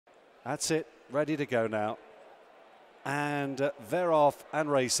That's it, ready to go now. And they're off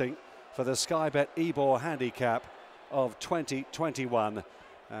and racing for the Sky Bet Ebor handicap of 2021.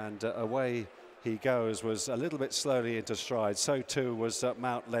 And away he goes, was a little bit slowly into stride. So too was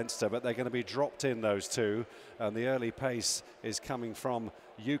Mount Leinster, but they're going to be dropped in, those two. And the early pace is coming from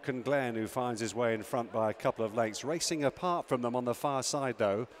Yukon Glen, who finds his way in front by a couple of lengths. Racing apart from them on the far side,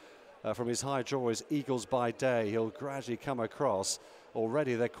 though, from his high draw is Eagles by Day. He'll gradually come across.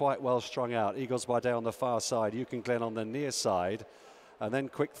 Already they're quite well strung out. Eagles by Day on the far side, Yukon Glen on the near side. And then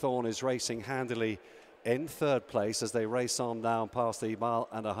Quick Thorn is racing handily in third place as they race on now past the 1.5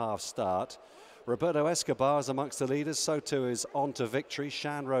 mile start. Roberto Escobar is amongst the leaders, so too is On to Victory.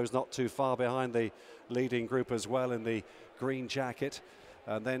 Shanro's not too far behind the leading group as well in the green jacket.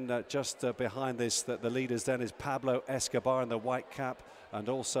 And then just behind this, the leaders then is Pablo Escobar in the white cap, and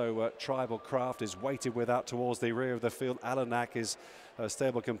also Tribal Craft is weighted with out towards the rear of the field. Alanak, his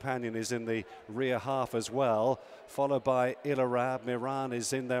stable companion, is in the rear half as well, followed by Ilarab. Miran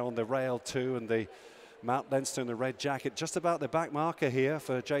is in there on the rail too, and the Mount Leinster in the red jacket. Just about the back marker here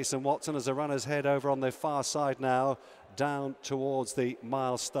for Jason Watson as the runners head over on the far side now, down towards the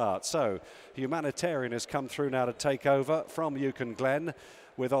mile start. So Humanitarian has come through now to take over from Yukon Glen,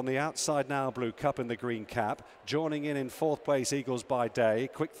 with on the outside now Blue Cup in the green cap. Joining in fourth place, Eagles by Day.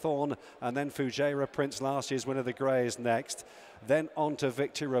 Quick Thorn and then Fujairah Prince, last year's winner of the Grey, is next. Then On to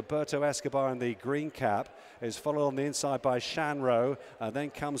Victory. Roberto Escobar in the green cap is followed on the inside by Shanro, and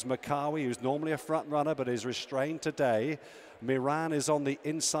then comes Makawi, who's normally a front runner but is restrained today. Miran is on the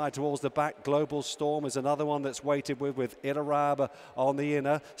inside towards the back. Global Storm is another one that's weighted with Ilarab on the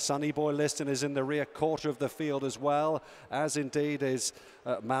inner. Sonnyboyliston is in the rear quarter of the field as well, as indeed is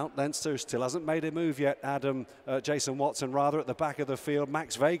Mount Leinster, who still hasn't made a move yet. Jason Watson rather at the back of the field.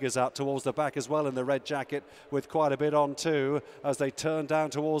 Max Vega's out towards the back as well in the red jacket with quite a bit on too, as they turn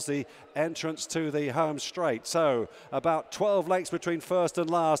down towards the entrance to the home straight. So about 12 lengths between first and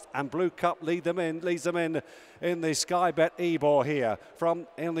last, and Blue Cup leads them in the Sky Bet Ebor here. From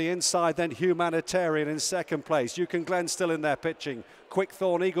in the inside then Humanitarian in second place. Yukon Glen still in there pitching. Quick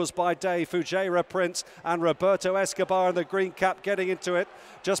Thorn, Eagles by Day, Fujairah Prince and Roberto Escobar in the green cap getting into it.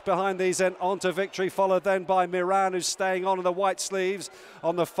 Just behind these then On to Victory, followed then by Miran, who's staying on in the white sleeves.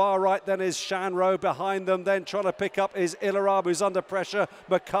 On the far right then is Shanro. Behind them then trying to pick up is Ilarab, who's under pressure.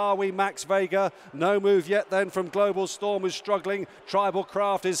 Makawi, Max Vega, no move yet then from Global Storm, who's struggling. Tribal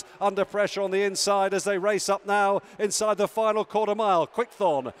Craft is under pressure on the inside as they race up now inside the final quarter mile. Quick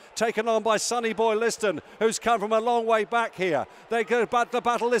Thorn taken on by Sonnyboyliston, who's come from a long way back here. They go back to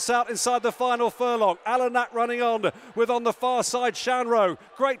battle this out inside the final furlong. Alanak running on with on the far side Shanro.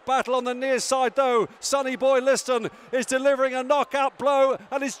 Great battle on the near side though. Sonnyboyliston is delivering a knockout blow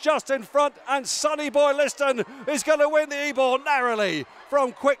and is just in front, and Sonnyboyliston is going to win the Ebor narrowly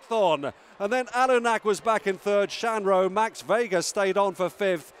from Quick Thorn. And then Alanak was back in third. Shanro, Max Vega stayed on for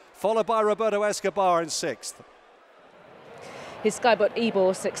fifth, followed by Roberto Escobar in sixth. His Sky Bet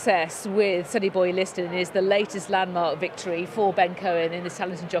Ebor success with Sonnyboyliston is the latest landmark victory for Ben Coen in his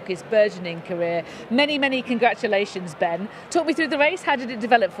talented jockey's burgeoning career. Many, many congratulations, Ben. Talk me through the race. How did it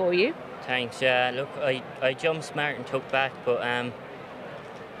develop for you? Thanks. Look, I jumped smart and took back, but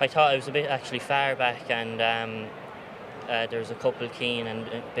I thought I was a bit actually far back, and there was a couple keen and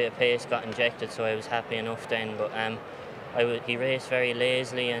a bit of pace got injected, so I was happy enough then. But he raced very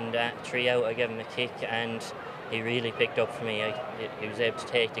lazily, and 3 out I gave him a kick, and he really picked up for me. He was able to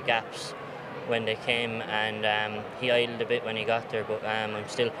take the gaps when they came, and he idled a bit when he got there, but I'm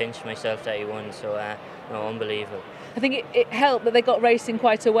still pinching myself that he won, so no, unbelievable. I think it helped that they got racing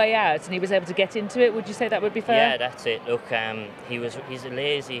quite a way out and he was able to get into it. Would you say that would be fair? Yeah, that's it. Look, he's a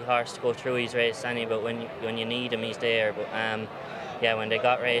lazy horse to go through his race, Annie, but when you need him, he's there. But yeah, when they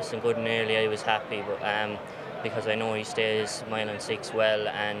got racing good and early, I was happy, but because I know he stays mile and 6 well,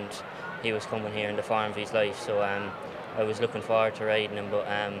 and he was coming here in the form of his life, so I was looking forward to riding him, but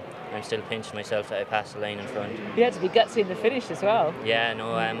I'm still pinching myself that I passed the line in front. You had to be gutsy in the finish as well. Yeah,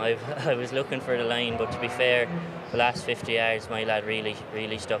 no, I was looking for the line, but to be fair, the last 50 yards my lad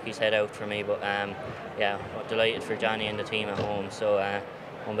really stuck his head out for me, but yeah, delighted for Johnny and the team at home, so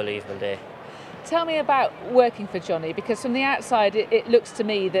unbelievable day. Tell me about working for Johnny, because from the outside it looks to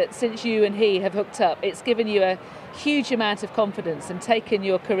me that since you and he have hooked up, it's given you a huge amount of confidence and taken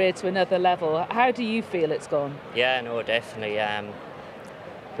your career to another level. How do you feel it's gone? Yeah, no, definitely.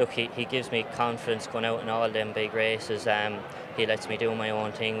 Look, he gives me confidence going out in all them big races. He lets me do my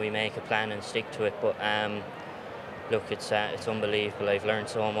own thing. We make a plan and stick to it. But look, it's unbelievable. I've learned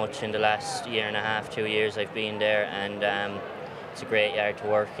so much in the last year and a half, 2 years I've been there, and it's a great yard to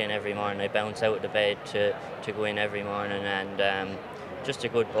work in every morning. I bounce out of the bed to go in every morning, and just a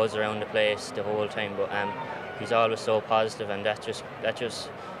good buzz around the place the whole time. But he's always so positive, and that just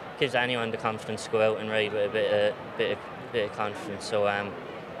gives anyone the confidence to go out and ride with a bit of confidence. So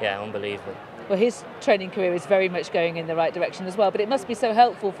yeah, unbelievable. Well, his training career is very much going in the right direction as well, but it must be so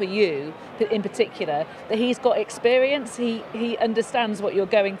helpful for you in particular that he's got experience, he understands what you're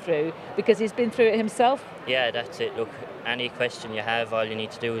going through because he's been through it himself. Yeah, that's it. Look, any question you have, all you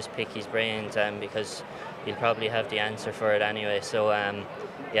need to do is pick his brains, because he'll probably have the answer for it anyway. So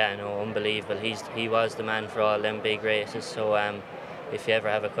yeah, no, unbelievable. He was the man for all them big races, so if you ever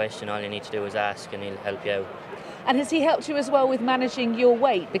have a question, all you need to do is ask and he'll help you out. And has he helped you as well with managing your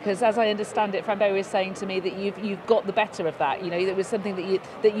weight? Because as I understand it, Franbo is saying to me that you've got the better of that. You know, it was something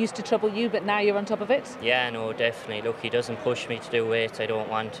that used to trouble you, but now you're on top of it. Yeah, no, definitely. Look, he doesn't push me to do weights. I don't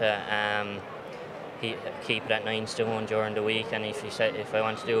want to keep it at 9 stone during the week. And if I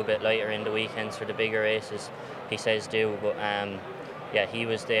want to do a bit lighter in the weekends for the bigger races, he says do. But yeah, he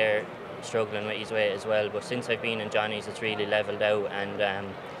was there struggling with his weight as well. But since I've been in Johnny's, it's really levelled out, and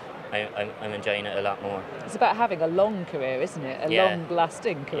I'm enjoying it a lot more. It's about having a long career, isn't it? A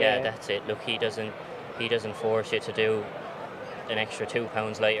long-lasting career. Yeah, that's it. Look, he doesn't force you to do an extra 2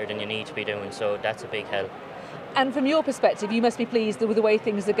 pounds lighter than you need to be doing, so that's a big help. And from your perspective, you must be pleased with the way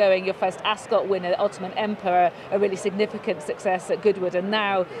things are going. Your first Ascot winner, Ottoman Emperor, a really significant success at Goodwood, and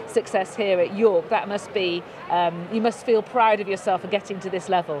now success here at York. That must be, you must feel proud of yourself for getting to this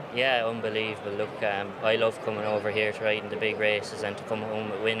level. Yeah, unbelievable. Look, I love coming over here to ride in the big races, and to come home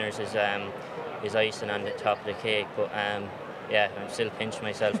with winners is icing on the top of the cake. But yeah, I'm still pinching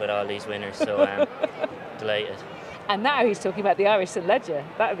myself with all these winners, so delighted. And now he's talking about the Irish St Leger.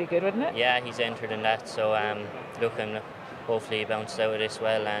 That would be good, wouldn't it? Yeah, he's entered in that, so look, hopefully he bounces out of this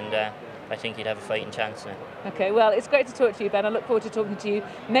well, and I think he'd have a fighting chance now. Okay, well, it's great to talk to you, Ben. I look forward to talking to you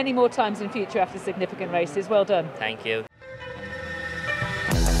many more times in future after significant races. Well done. Thank you.